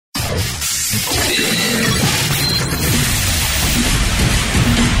From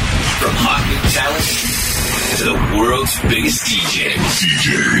hot new talent to the world's biggest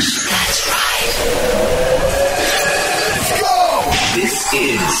DJs. That's right. Let's go! This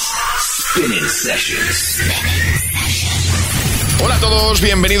is Spinnin Sessions. Hola a todos,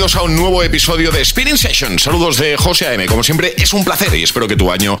 bienvenidos a un nuevo episodio de Spinnin Sessions. Saludos de José A.M. Como siempre, es un placer y espero que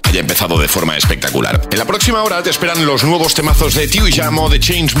tu año haya empezado de forma espectacular. En la próxima hora te esperan los nuevos temazos de Tio y Jamo, The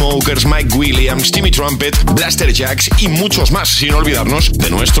Chainsmokers, Mike Williams, Timmy Trumpet, Blaster Jacks y muchos más, sin olvidarnos de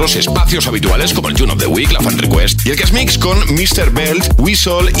nuestros espacios habituales como el Tune of the Week, la Fan Request y el Guest Mix con Mr. Belt,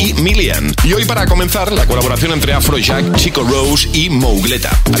 Weasel y Millian. Y hoy, para comenzar, la colaboración entre Afrojack, Chico Rose y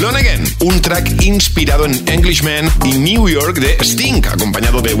Mougleta. Alone Again, un track inspirado en Englishman y New York de Sting,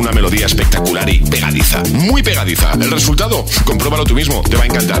 acompañado de una melodía espectacular y pegadiza, muy pegadiza. El resultado, compruébalo tú mismo, te va a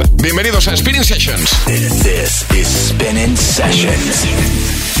encantar. Bienvenidos a Spinnin Sessions. This is Spinnin Sessions.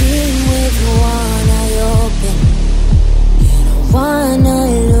 Dream with one eye open. You don't wanna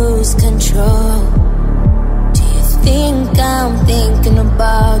lose control. Do you think I'm thinking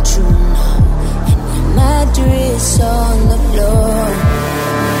about you now? And your mattress on the floor.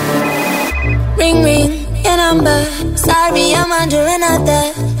 Ring ring. Your number, sorry I'm under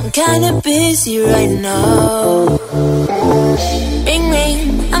another. I'm kinda busy right now. Ring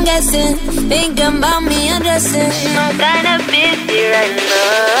ring, I'm guessing, thinking about me undressing. I'm kinda busy right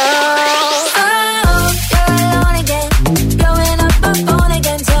now. Oh, you're alone again, blowing up my phone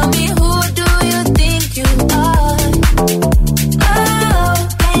again. Tell me, who do you think you are? Oh,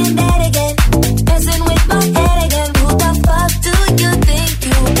 playing dead again, messing with my head again. Who the fuck do you think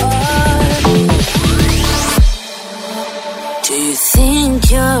you are? Do you think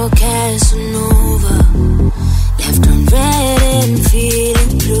you're Casanova, left on red and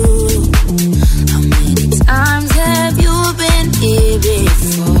feeling blue? How many times have you been here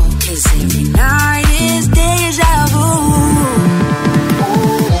before? 'Cause every night is deja vu.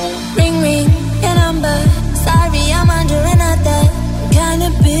 Ring ring, your number, sorry I'm under another. I'm kinda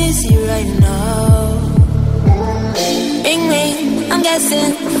busy right now. Ring ring, I'm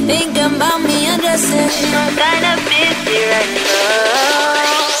guessing, thinking about me undressing. I'm kinda busy right now.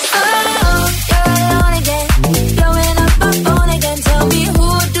 Oh, you're alone again, blowing up my phone again. Tell me, who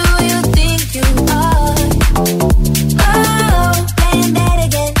do you think you are? Oh, playing dead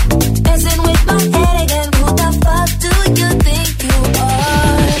again, messing with my head again. Who the fuck do you think you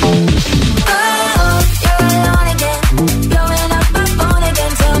are? Oh, you're alone again, blowing up my phone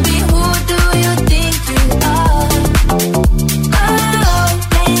again. Tell me, who do you think you are? Oh,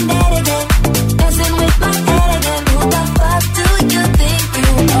 playing dead again, messing with my head again. Who the fuck do you think you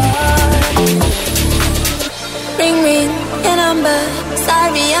are? Ring ring, your number,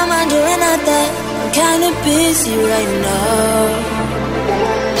 sorry I'm under another. I'm kinda busy right now.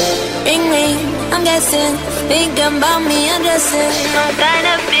 Ring ring, I'm guessing, thinking about me undressing. I'm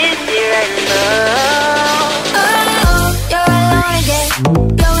kinda busy right now. Oh, you're alone again,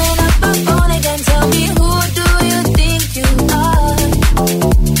 blowing up my phone again. Tell me, who do you think you are?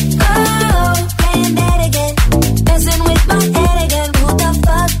 Oh, playing dead again, messing with my head again. Who the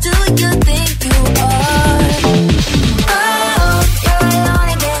fuck do you think you are? Oh, you're alone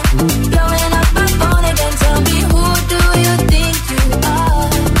again, blowing up my phone again. Tell me, who do you think you are?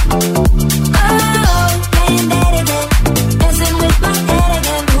 Oh, playing dead again, messing with my head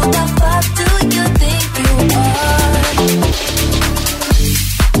again. Who the fuck do you think you are?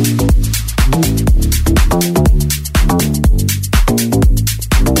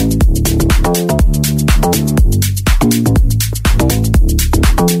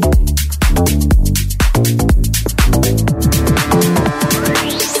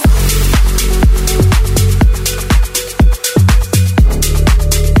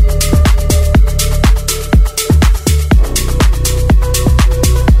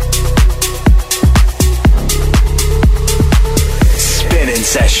 Spinnin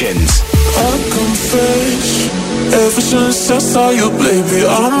Sessions. I confess, ever since I saw you, baby,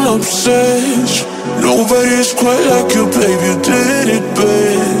 I'm obsessed. Nobody's quite like you, baby, you did it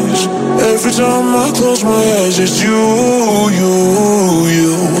best. Every time I close my eyes, it's you.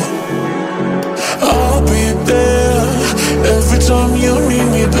 I'll be there every time you need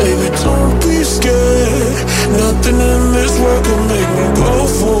me, baby, don't be scared. Nothing in this world can make me go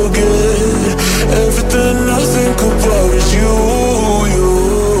forget. Everything I think about is you.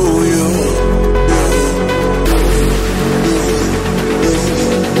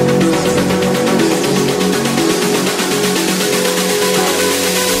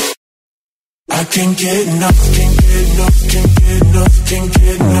 I can't get enough, can't get enough, can't get enough, can't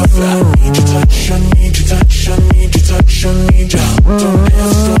get enough. I need your touch, I need your touch, I need your touch, I need you. Don't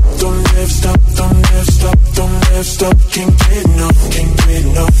ever stop, don't ever stop. never stop, can't get enough, can't get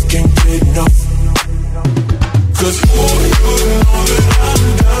enough, can't get enough. Cause for you know that I'm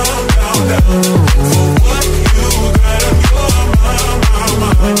down, down, down. For what you got on your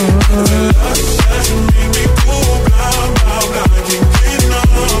mind. The lust that you make me go blind, blind, blind. I can't get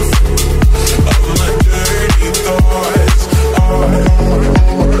enough of my dirty thoughts.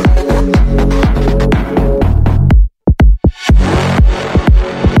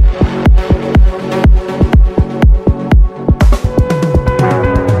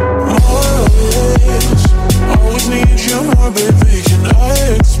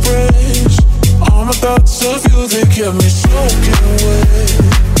 Of you, they kept me soaking wet.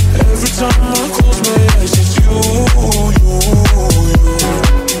 Every time I close my eyes, it's you, you, you.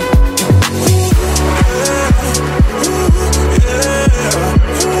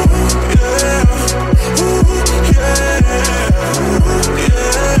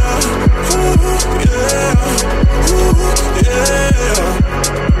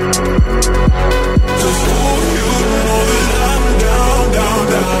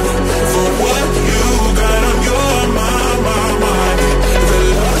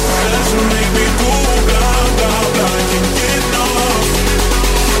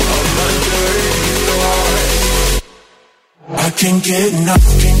 Can't get enough,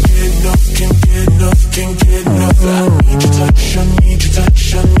 can't get enough, can't get enough, can't get enough. I need your touch, I need your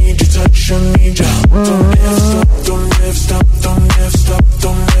touch, I need your touch, I need you. Don't ever stop, don't ever stop, don't ever stop,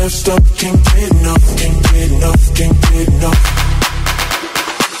 don't ever stop. Can't get enough, can't get enough, can't get enough.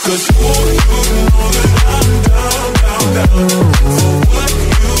 Cause for you know that I'm down, down, down. For what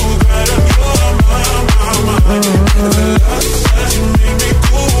you got on your mind. The last that you make me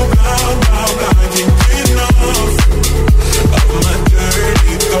go blind, blind, blind. Can't get enough of my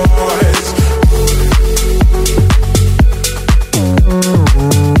dirty thoughts.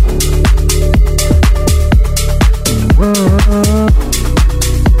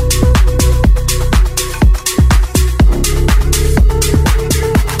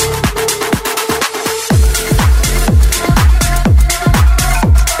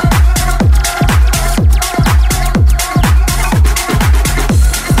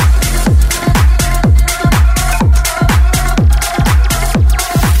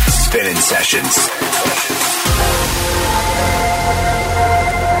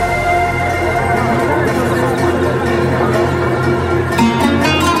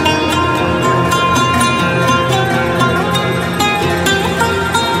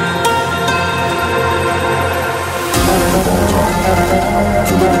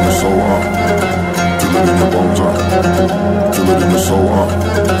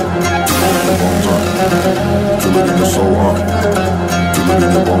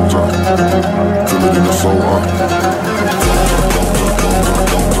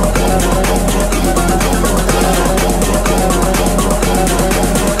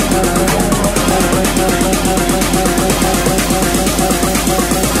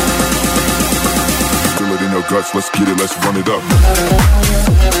 Let's get it, let's run it up.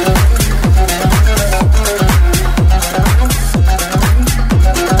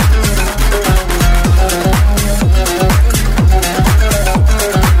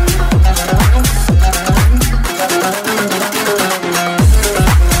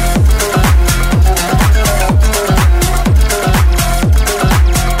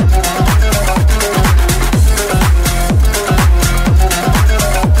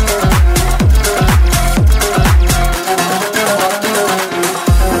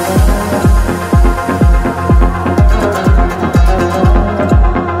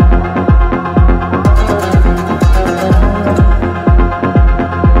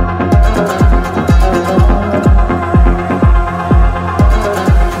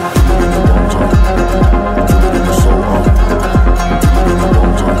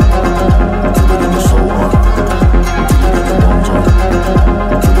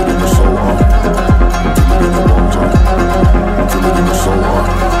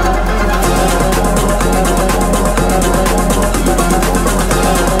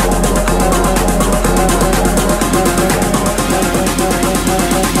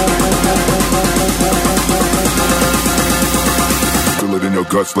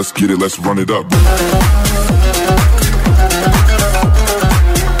 Let's get it, let's run it up.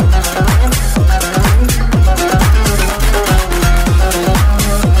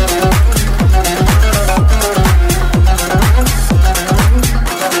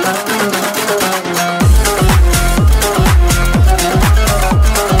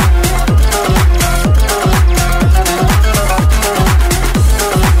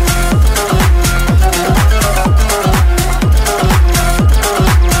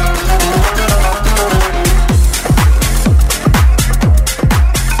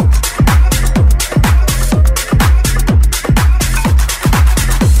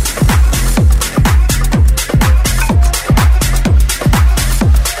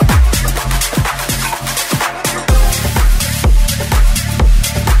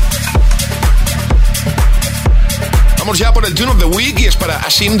 Vamos ya por el Tune of the Week y es para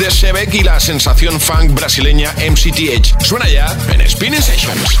Asim de Sebek y la sensación funk brasileña MCTH. Suena ya en Spinnin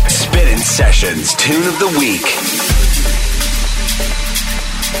Sessions. Spinnin Sessions, Tune of the Week.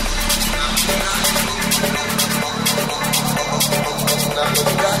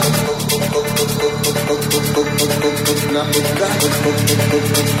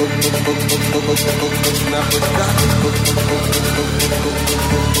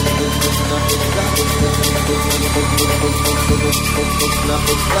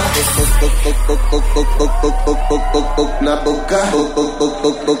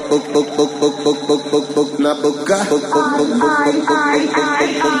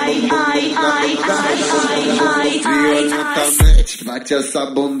 Bate essa bunda. Violentamente bate essa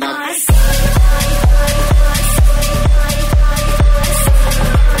bunda.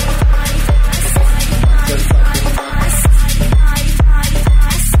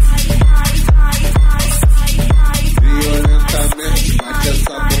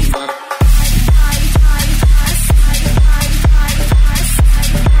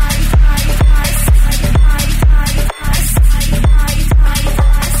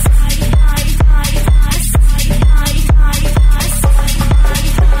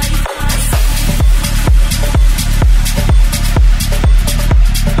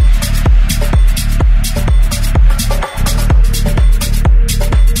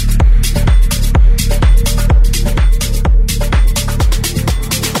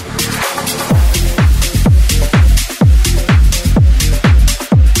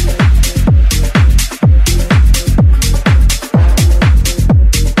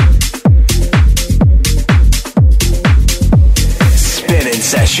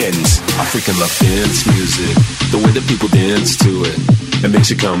 African love dance music, the way that people dance to it. It makes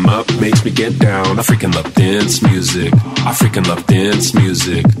you come up, makes me get down. African love dance music, African love dance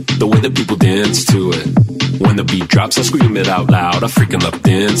music, the way that people dance to it. When the beat drops, I scream it out loud. African love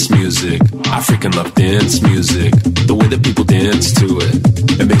dance music, African love dance music, the way that people dance to it.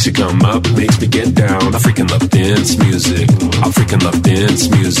 It makes you come up, makes me get down. African love dance music, African love dance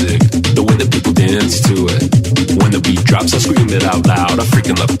music, the way that people dance to it. When the beat drops, I scream it out loud.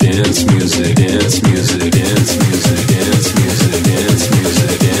 African love dance music, dance music, dance music, dance music, dance music, dance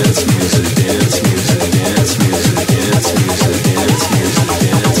music, dance music, dance music, dance music, dance music, dance music,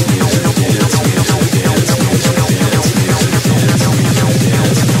 dance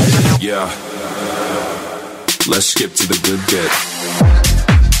music. Yeah, let's skip to the good bit.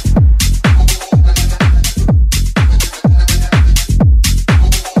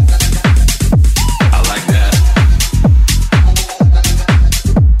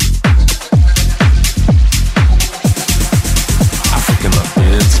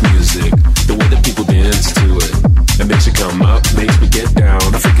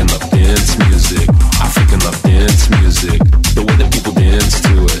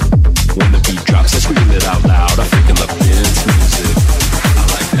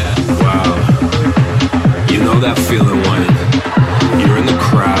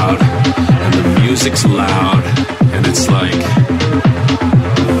 Music's loud, and it's like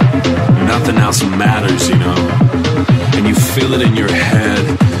nothing else matters, you know. And you feel it in your head,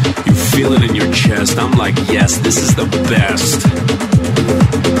 you feel it in your chest. I'm like, yes, this is the best.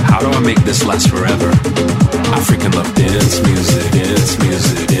 How do I make this last forever? African love dance music, dance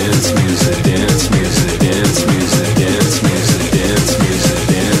music, dance music, dance music, dance music, dance music, dance music,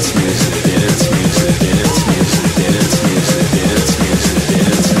 dance music, dance music, dance music, dance music, dance music, dance music,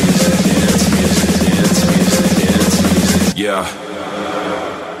 dance music, dance music, dance music. Yeah.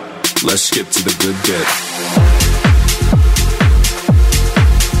 Let's skip to the good bit.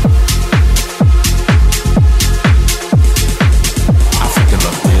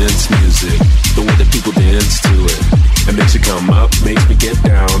 Music, the way that people dance to it. It makes you come up, makes me get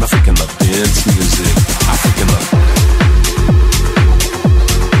down. African love dance music, African love.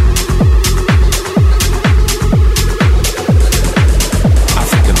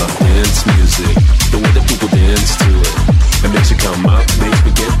 African love dance music, the way that people dance to it. It makes you come up, makes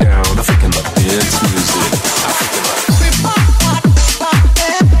me get down. African love dance music, African love.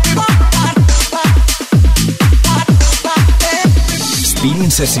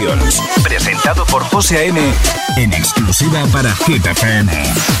 Spinnin Sessions, presentado por José A.M. en exclusiva para Hit FM.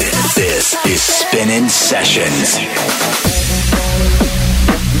 This is Spinnin Sessions.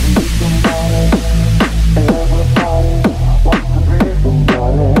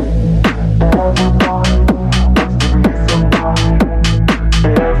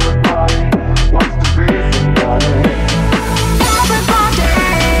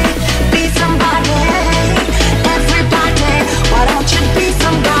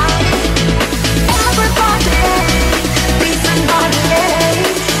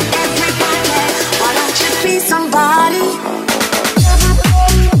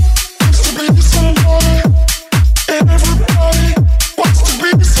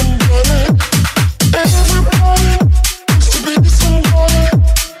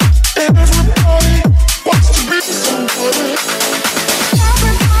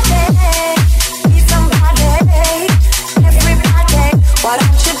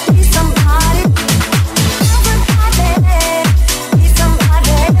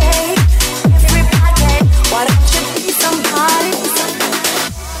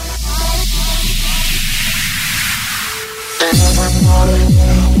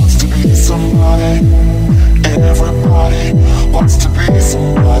 wants to be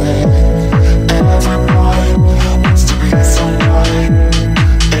somebody. Everybody wants to be somebody.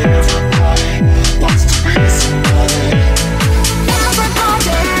 Everybody wants to be somebody.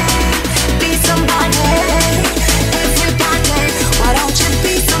 Everybody, be somebody. Everybody, why don't you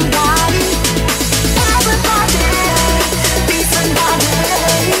be somebody? Everybody, be somebody.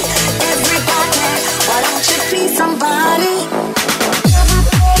 Everybody, why don't you be somebody?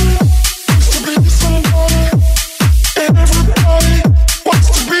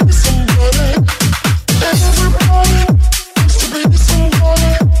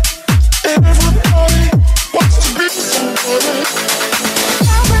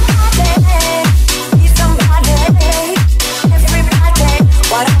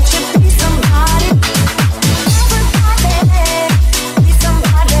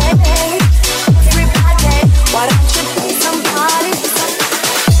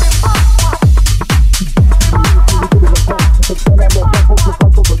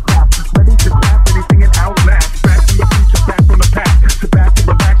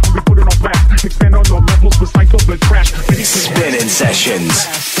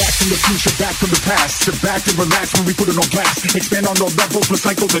 Back from the past, sit back and relax when we put it on blast. Expand on the levels,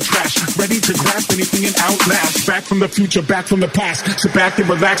 recycle the trash. Ready to grasp anything and outlast. Back from the future, back from the past. Sit back and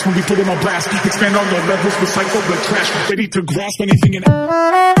relax when we put it on blast. Expand on the levels, recycle the trash. Ready to grasp anything and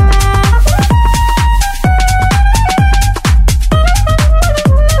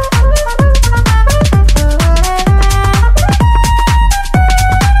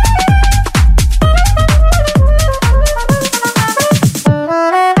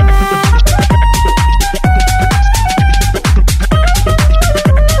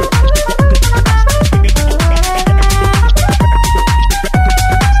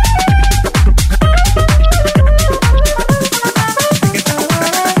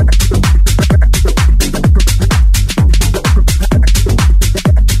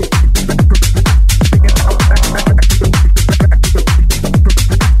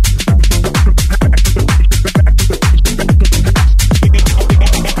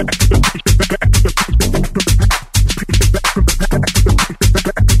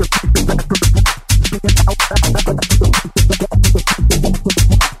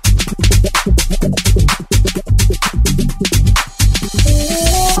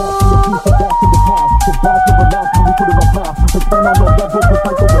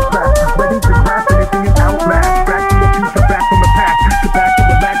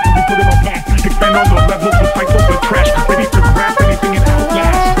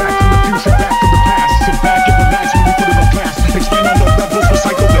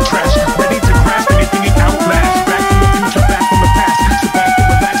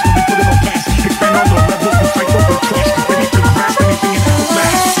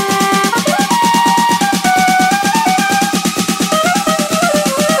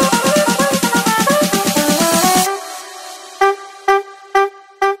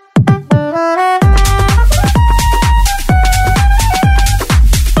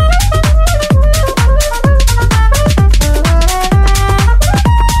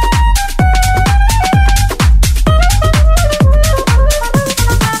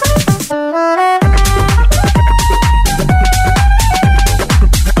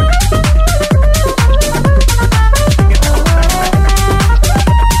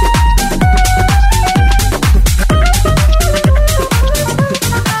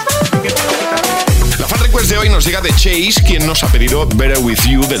quien nos ha pedido Better With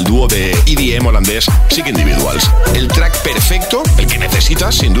You del dúo de EDM holandés Sick Individuals. El track perfecto, el que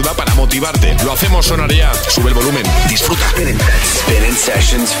necesitas sin duda para motivarte. Lo hacemos sonar ya. Sube el volumen. Disfruta. Spinnin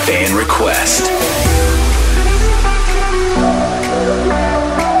Sessions Fan Request.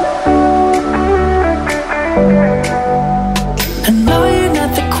 I know you're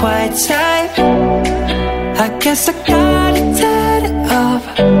not the quiet type. I guess I gotta turn it off.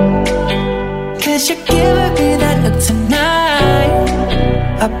 'Cause you're giving me that look tonight.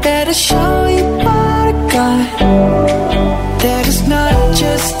 I better show you what I got. That is not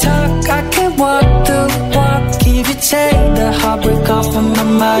just talk. I can walk the walk. Give you take the heartbreak off of my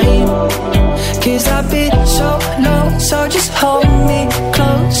mind. 'Cause I've been so low. So just hold me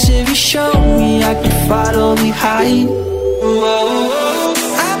close. If you show me I can follow behind.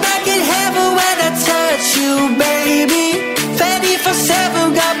 I'm back in heaven when I touch you, baby.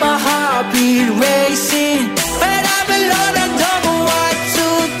 24/7 got my heartbeat racing. When I'm alone I don't know what to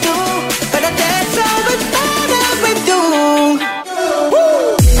do, but I dance over all we do.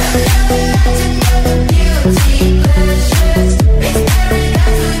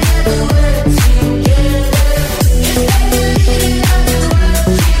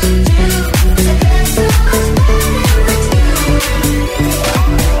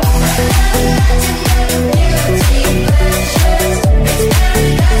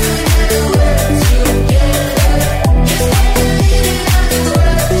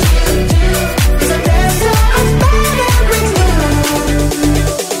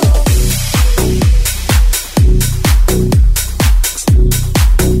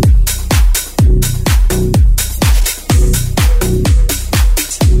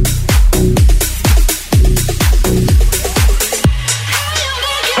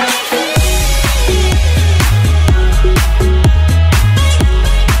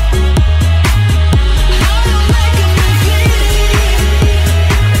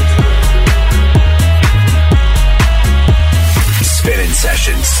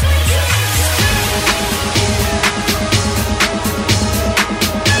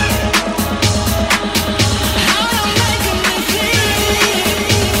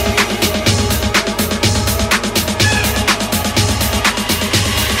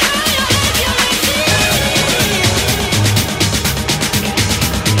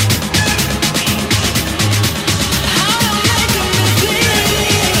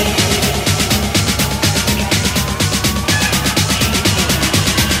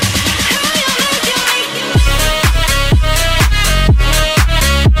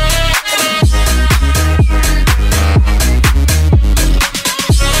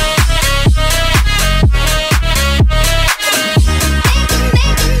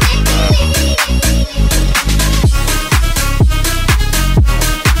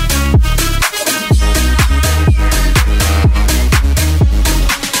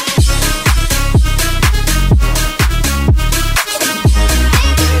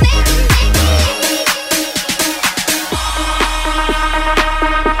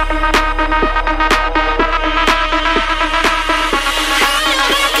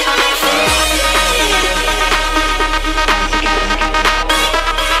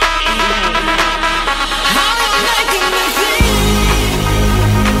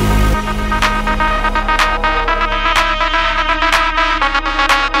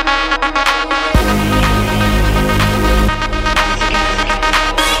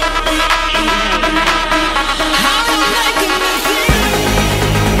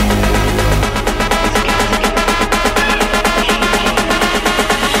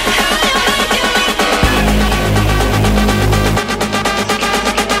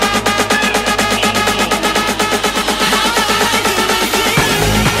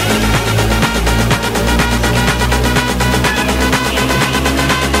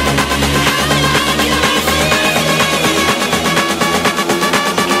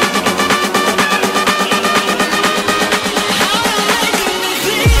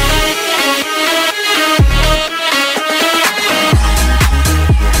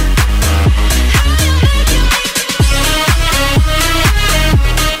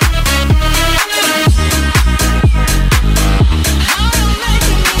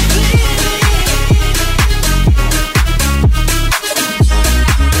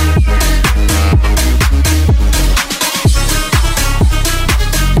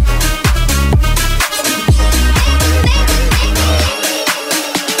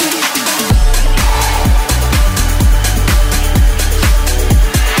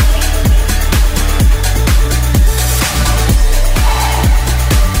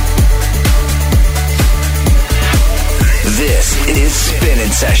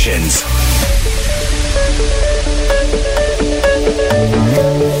 Sessions.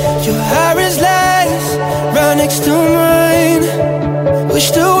 Your hair is lace, right next to mine.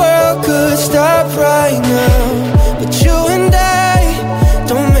 Wish the world could stop right now, but you and I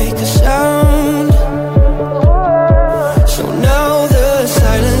don't make a sound. So now the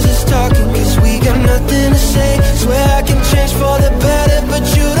silence is talking, 'cause we got nothing to say. Swear I can change for the better, but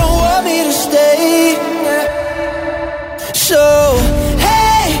you don't want me to stay. So,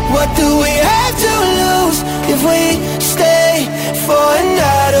 hey, what do we have to lose if we stay for a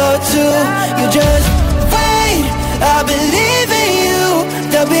night or two? You just wait, I believe in you.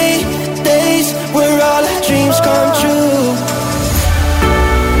 There'll be days where all our dreams come true.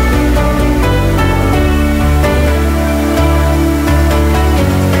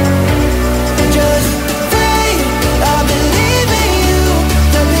 Just wait, I believe in you.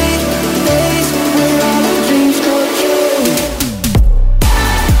 There'll be days where all our dreams come true.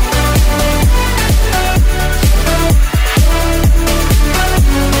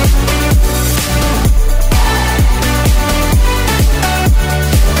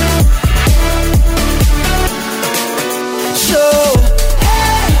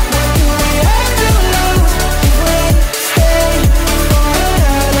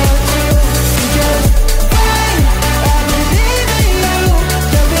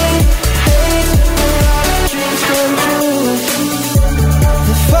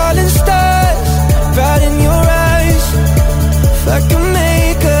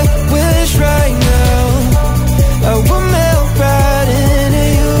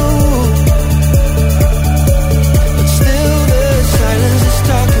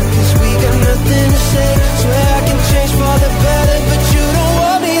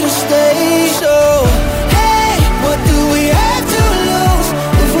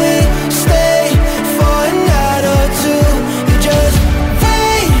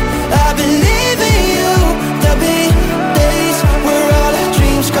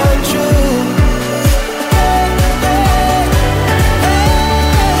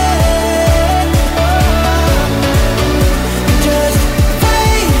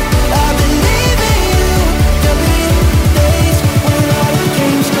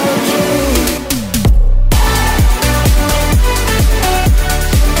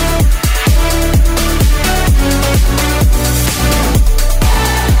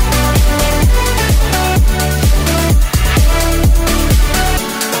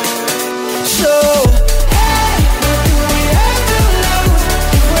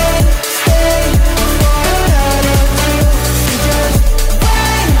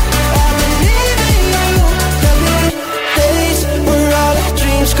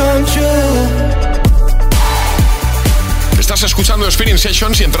 Spinnin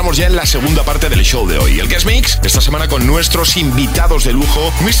Sessions y entramos ya en la segunda parte del show de hoy. El Guest Mix, esta semana con nuestros invitados de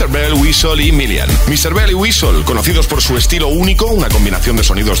lujo, Mr. Bell, Whistle y Millian. Mr. Bell y Whistle, conocidos por su estilo único, una combinación de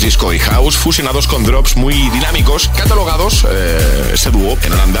sonidos disco y house, fusionados con drops muy dinámicos, catalogados, este dúo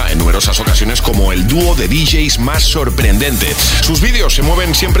en Holanda, en numerosas ocasiones como el dúo de DJs más sorprendente. Sus vídeos se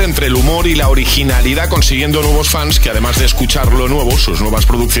mueven siempre entre el humor y la originalidad, consiguiendo nuevos fans que, además de escuchar lo nuevo, sus nuevas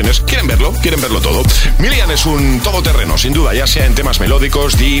producciones, quieren verlo todo. Millian es un todoterreno, sin duda, ya sea en temas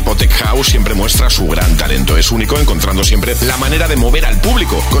melódicos, deep o tech house, siempre muestra su gran talento. Es único, encontrando siempre la manera de mover al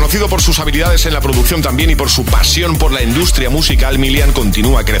público. Conocido por sus habilidades en la producción también y por su pasión por la industria musical, Millian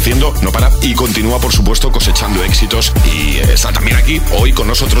continúa creciendo, no para, y continúa, por supuesto, cosechando éxitos. Y está también aquí hoy con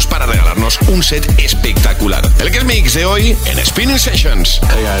nosotros para regalarnos un set espectacular. El Guest Mix de hoy en Spinnin Sessions.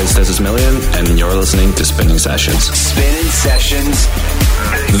 Hey guys, this is Millian and you're listening to Spinnin Sessions. Spinnin Sessions,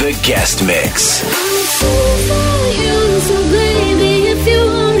 the Guest Mix. So baby, if you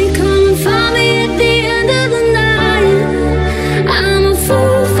want me, come and find me at the end of the night. I'm a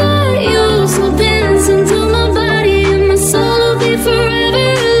fool for you, so dance into my body and my soul will be forever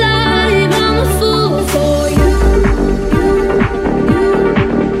alive. I'm a fool for you.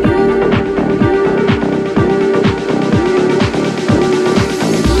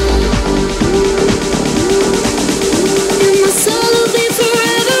 And my soul will be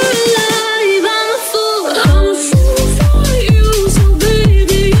forever alive. I'm a fool for you. So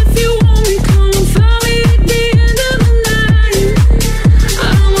baby, if you want me, come and find me at the end of the night.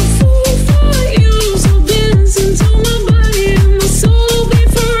 I'm a fool for you, so dance into my body and my soul will be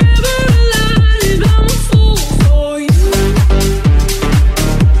forever alive. I'm a fool for you.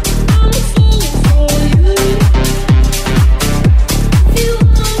 I'm a fool for you. If you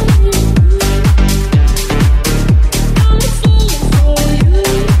want me, I'm a fool for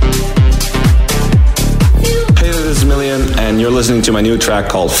you. Hey, this is Millian and you're listening to my new track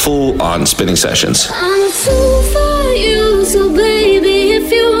called Fool on Spinnin Sessions. I'm a fool for you, so baby,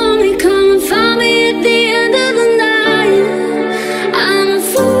 if you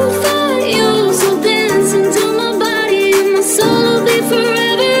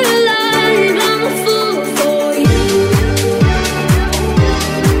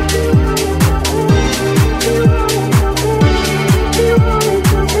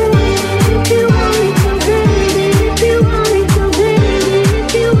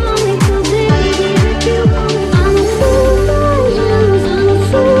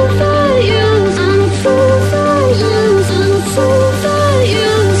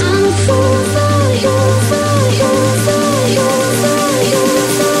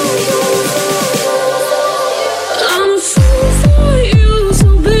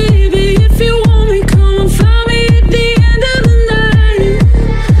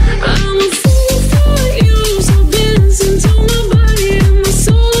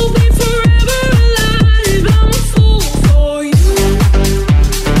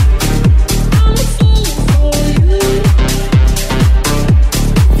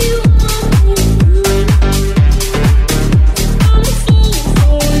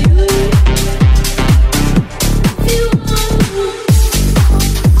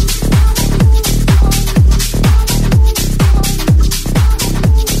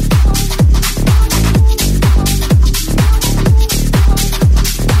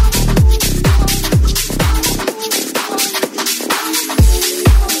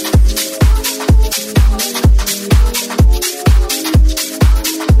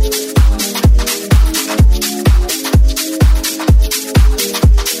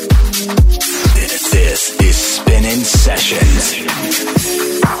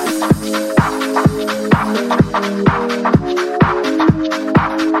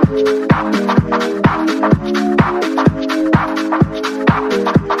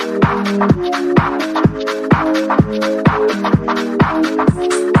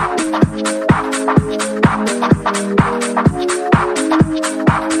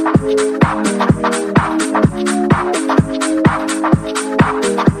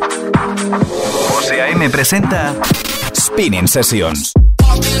presenta Spinnin Sessions.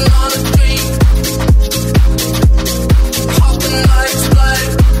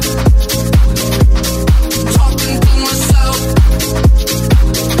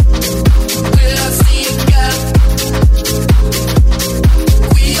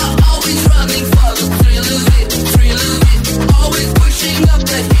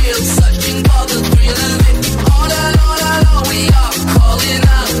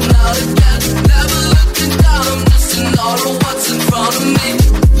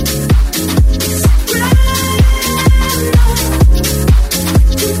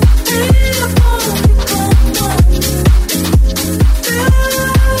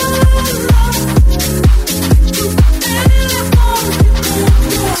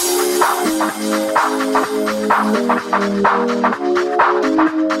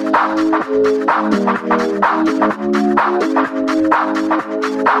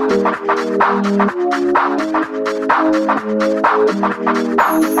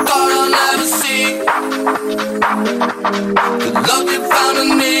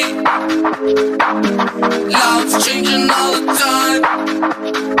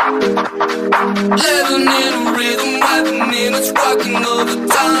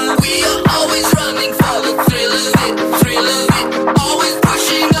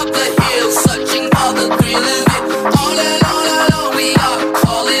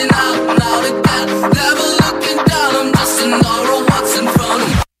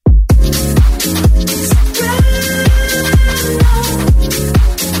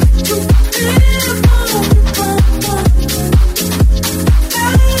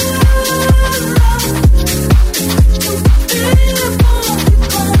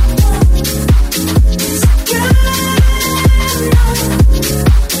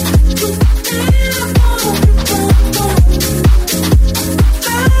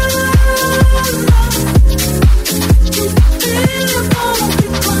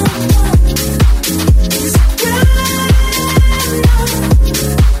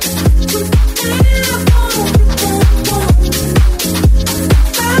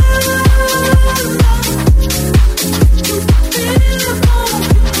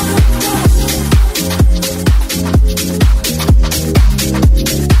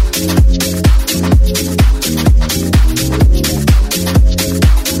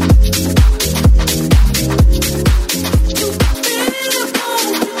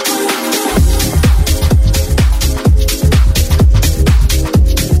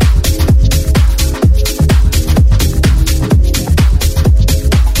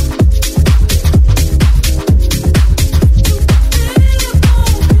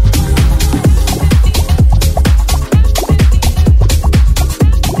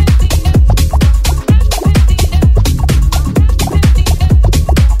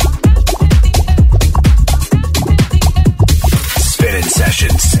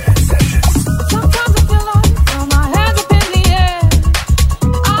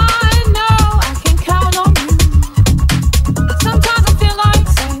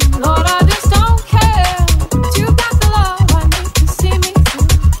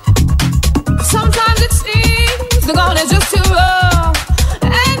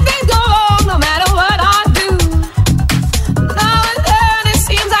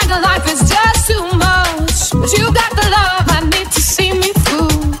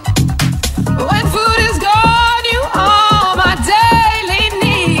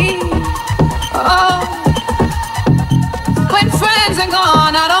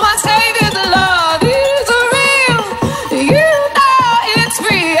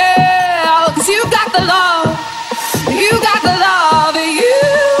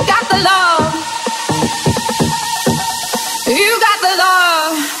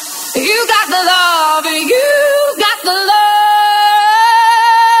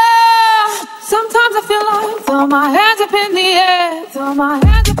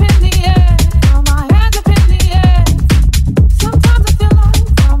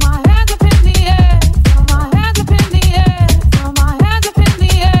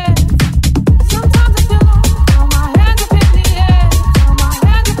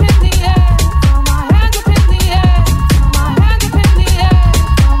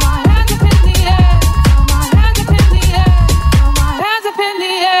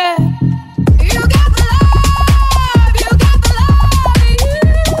 You got the love, you got the love.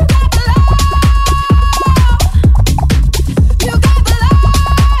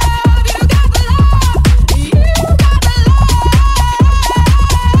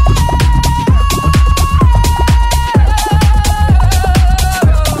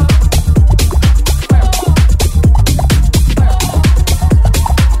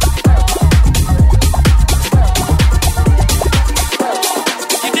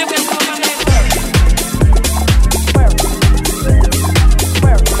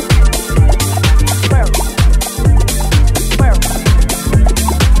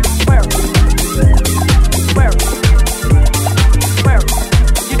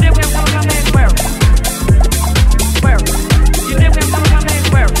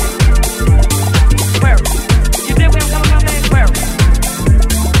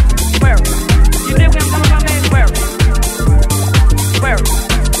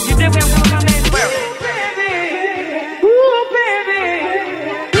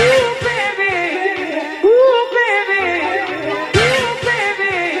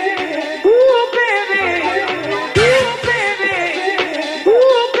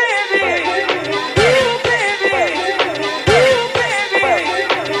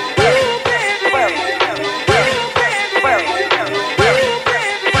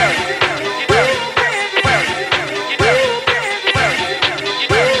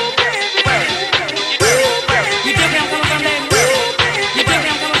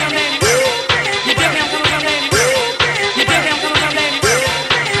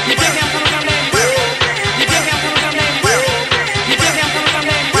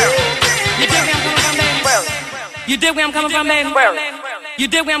 dig where I'm coming from, baby? You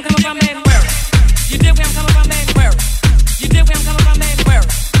dig where I'm coming from, baby? You dig where I'm coming from, baby? You dig where I'm coming from, baby?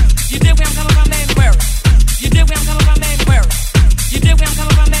 You dig where I'm coming from, baby? You dig where I'm coming from, baby? You dig where I'm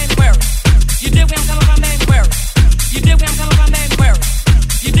coming from, baby? You dig where I'm coming from, baby? You dig where I'm coming from, baby?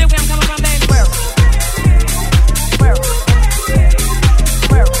 You dig where I'm coming from, baby?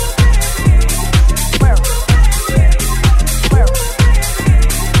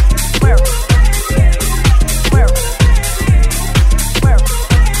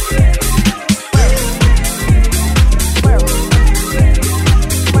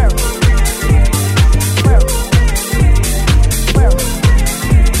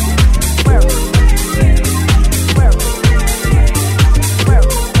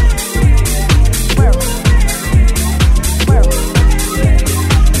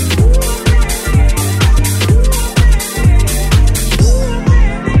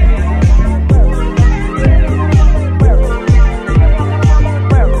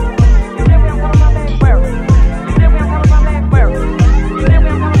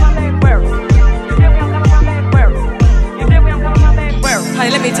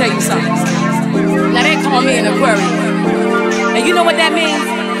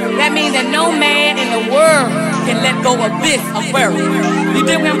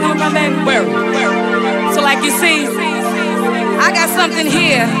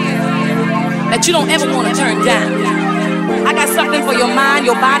 You don't ever want to turn down. I got something for your mind,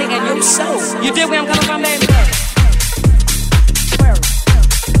 your body, and your soul. You dig where I'm coming from, baby?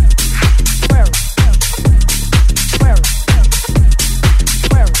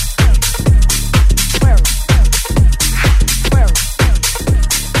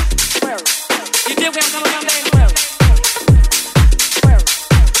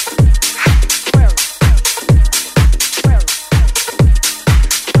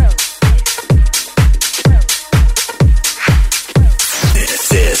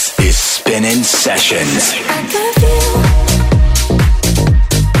 Spinnin' Sessions.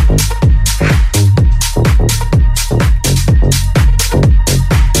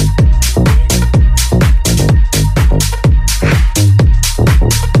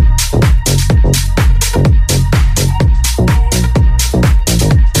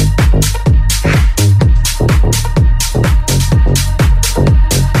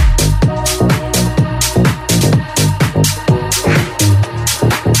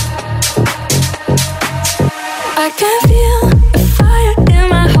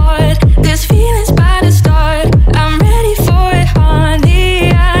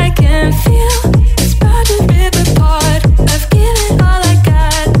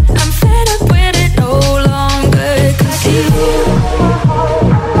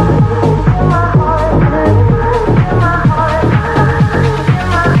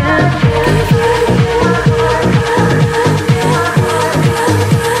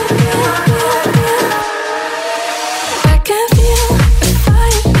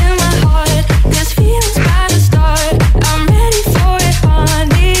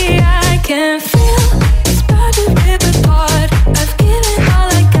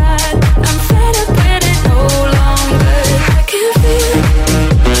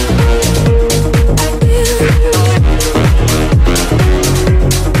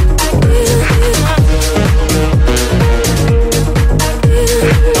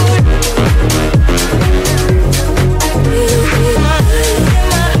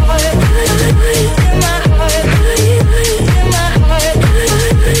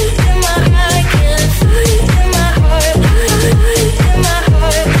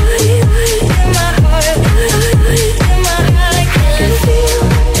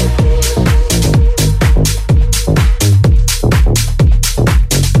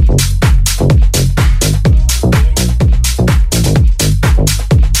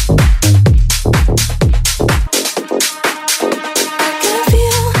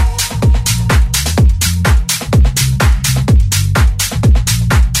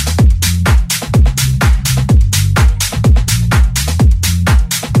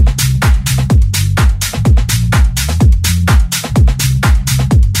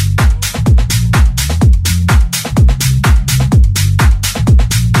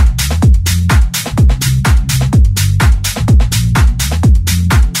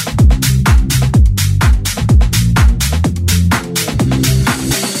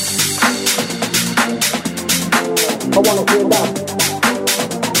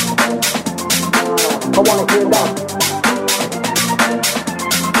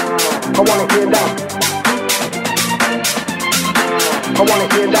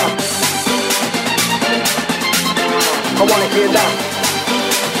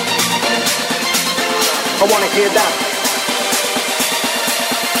 I wanna hear that.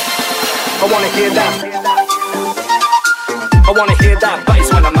 I wanna hear that. I wanna hear that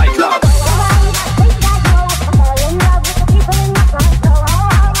bass when I make love.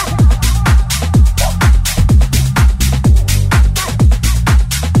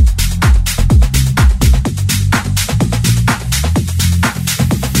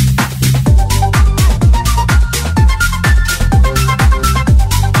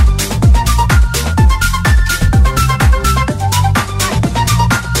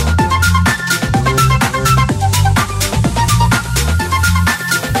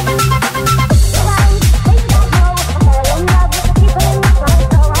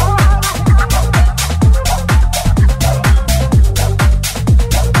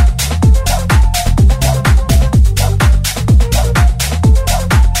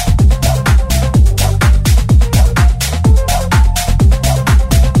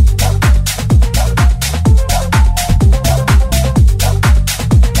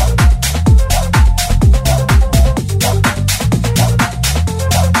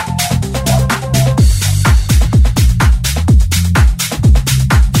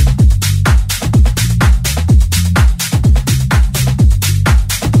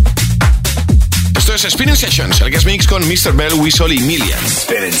 Spinnin Sessions, el guest mix con Mr. Bell, Whistle y Millions.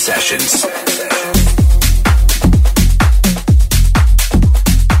 Spinnin Sessions.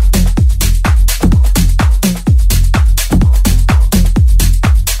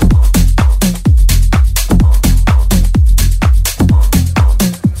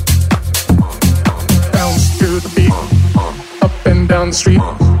 Bounce to the beat, up and down the street.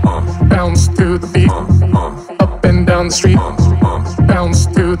 Bounce to the beat, up and down the street. Bounce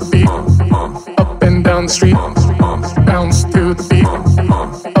to the beat. Up and down the street, bounce to the beat.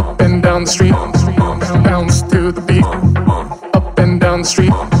 Up and down the street, bounce to the beat. Up and down the street,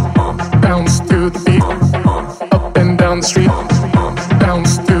 bounce to the beat. Up and down the street,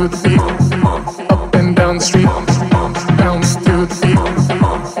 bounce to the beat. Up and down the street, bounce to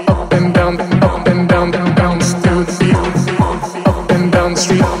the beat. Up and down, bounce to the beat. Up and down the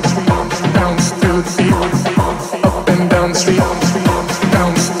street, bounce to the beat. Up and down the street,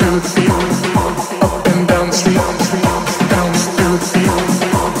 bounce to the beat. Up and down the street, bounce to the beat.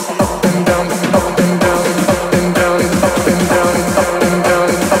 Up and down, up and down, up and down, up and down, up and down,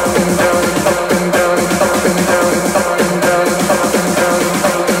 up and down, up and down, up and down, up and down, up and down, up and down,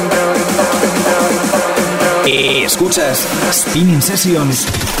 up and down, up and down. Escuchas Spinnin Sessions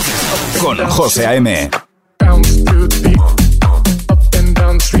con José A.M. Bounce to the beat. Up and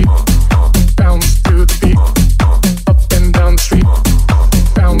down the street. Bounce to the beat. Up and down the street.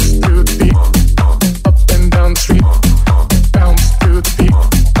 Bounce to the beat. Up and down the street. Bounce to the beat.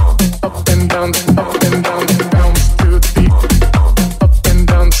 Up and down, bounce to the beat. Up and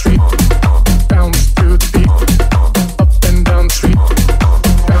down the street. Bounce to the beat. Up and down the street.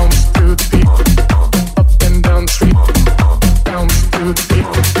 Bounce to the beat. Up and down the street. Bounce to the beat.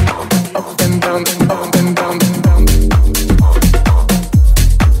 Up and down, up and down.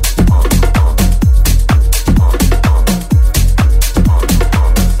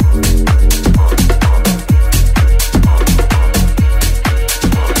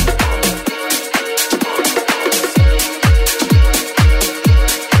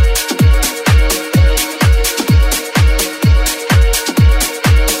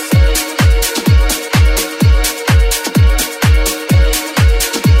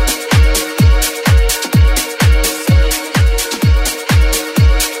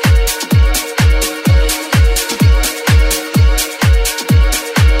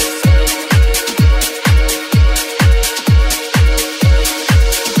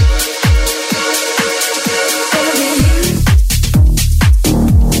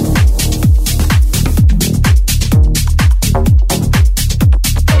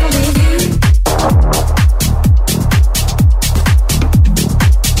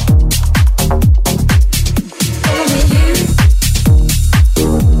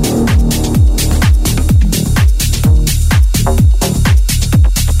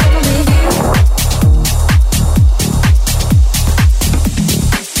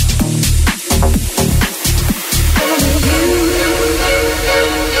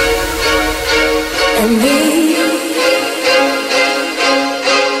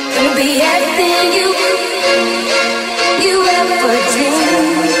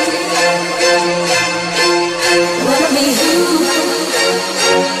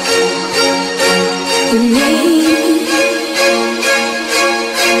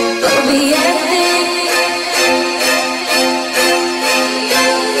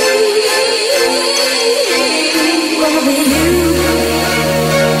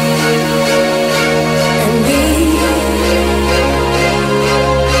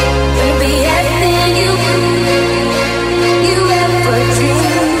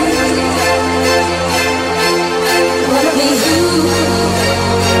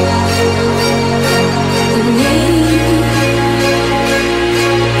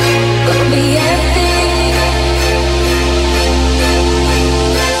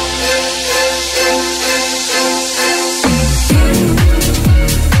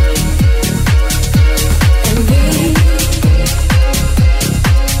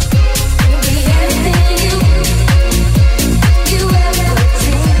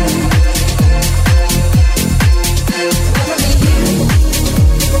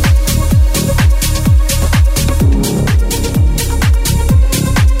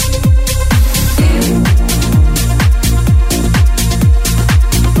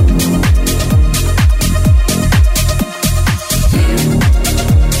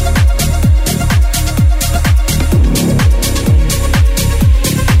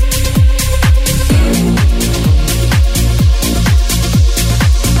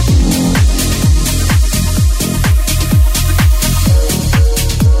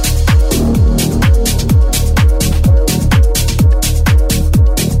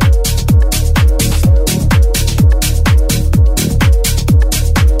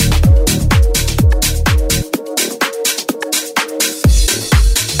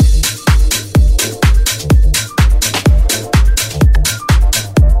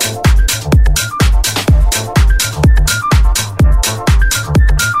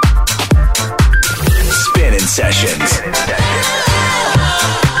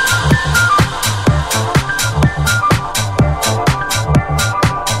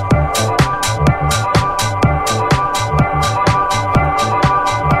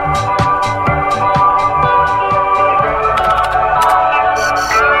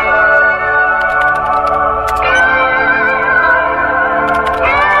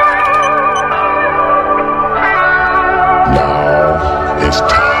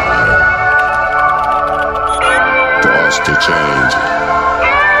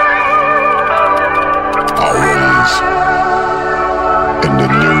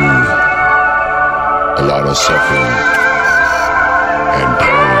 of suffering and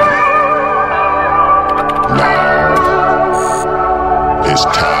pain. Now it's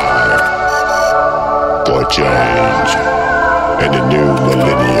time for change and a new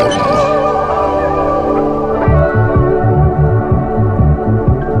millennium.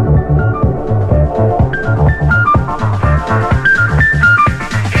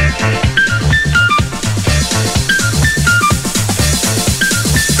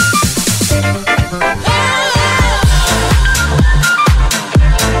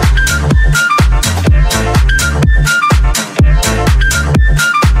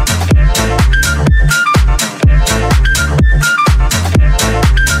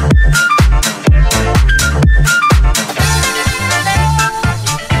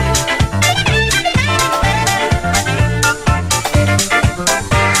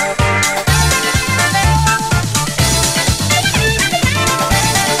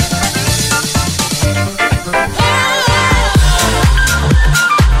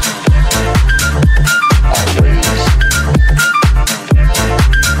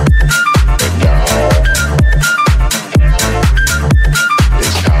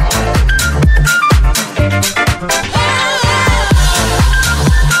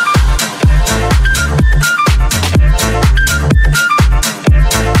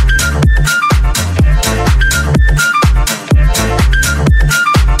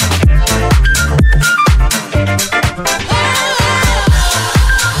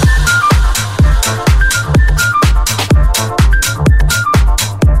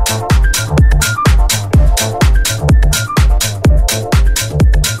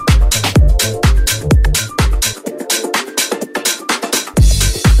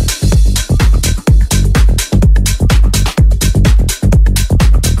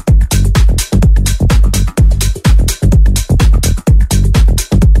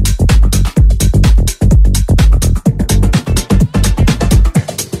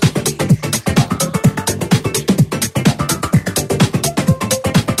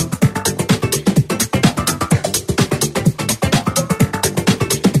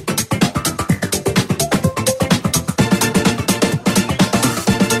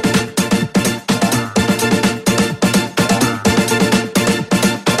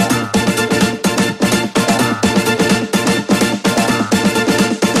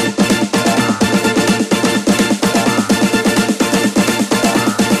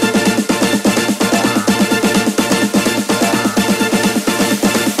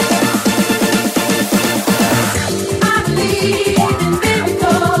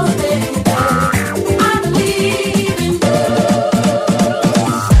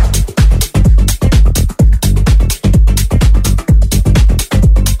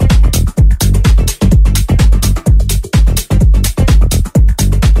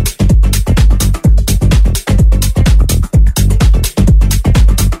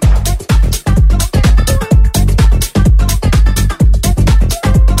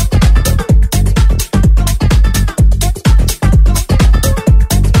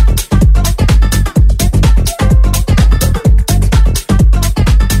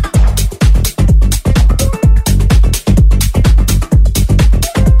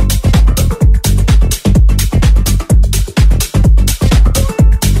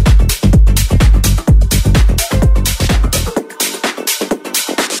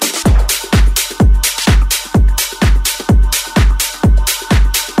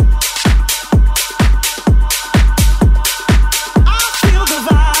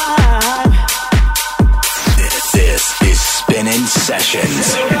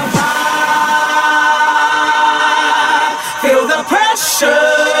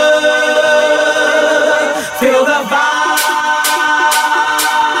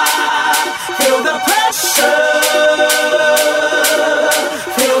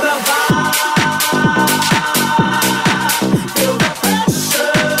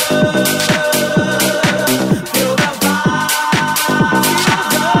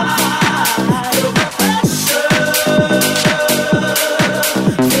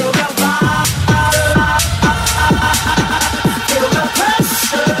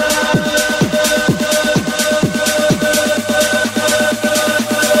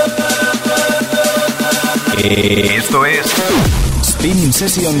 Esto es Spinnin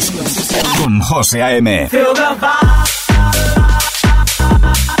Sessions con José A.M.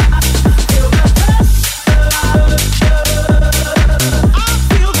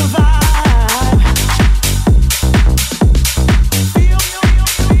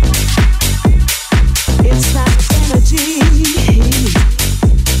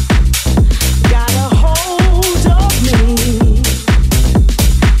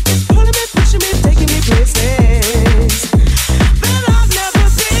 Pushing me, taking me places.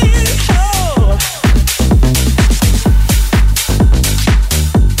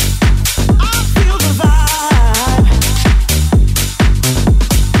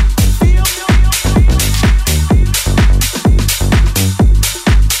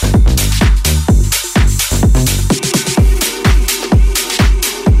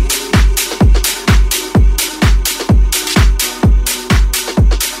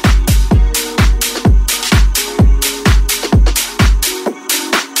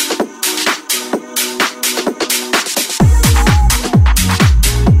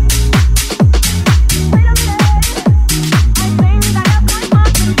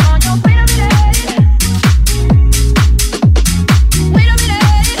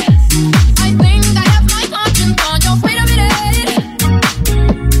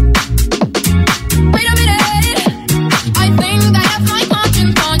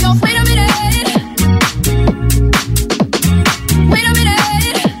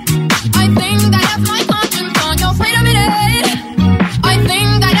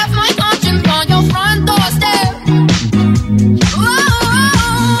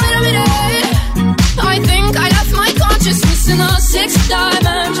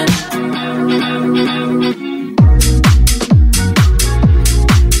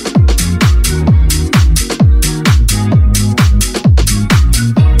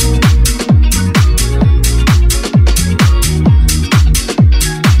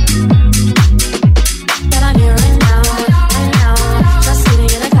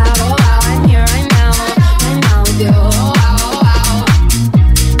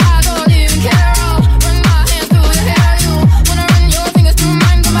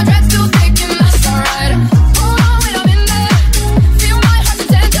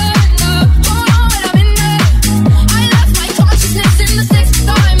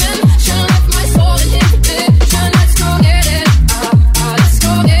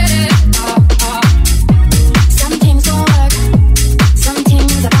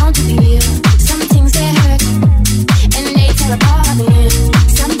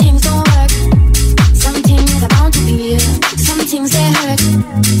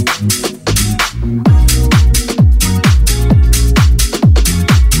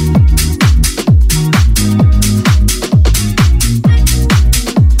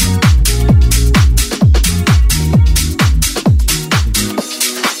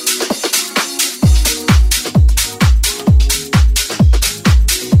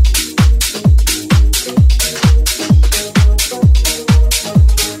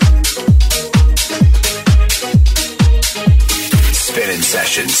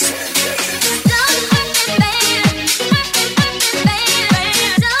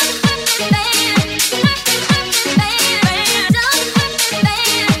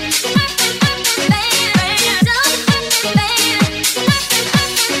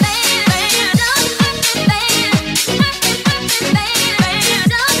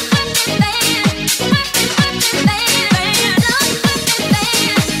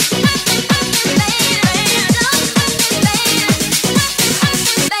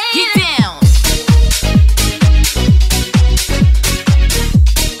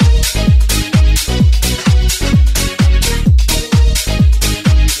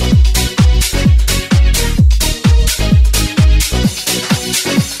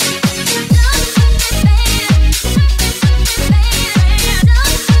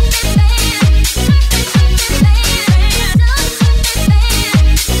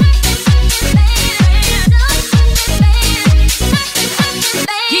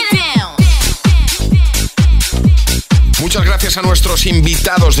 Muchas gracias a nuestros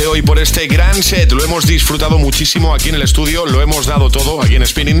invitados de hoy por este gran set. Lo hemos disfrutado muchísimo aquí en el estudio, lo hemos dado todo aquí en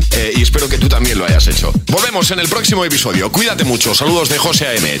Spinnin y espero que tú también lo hayas hecho. Volvemos en el próximo episodio. Cuídate mucho. Saludos de José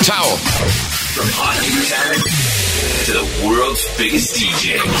A.M. Chao. From hot new talent to the world's biggest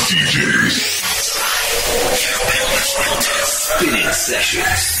DJs. Spinnin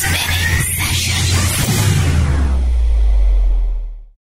Sessions.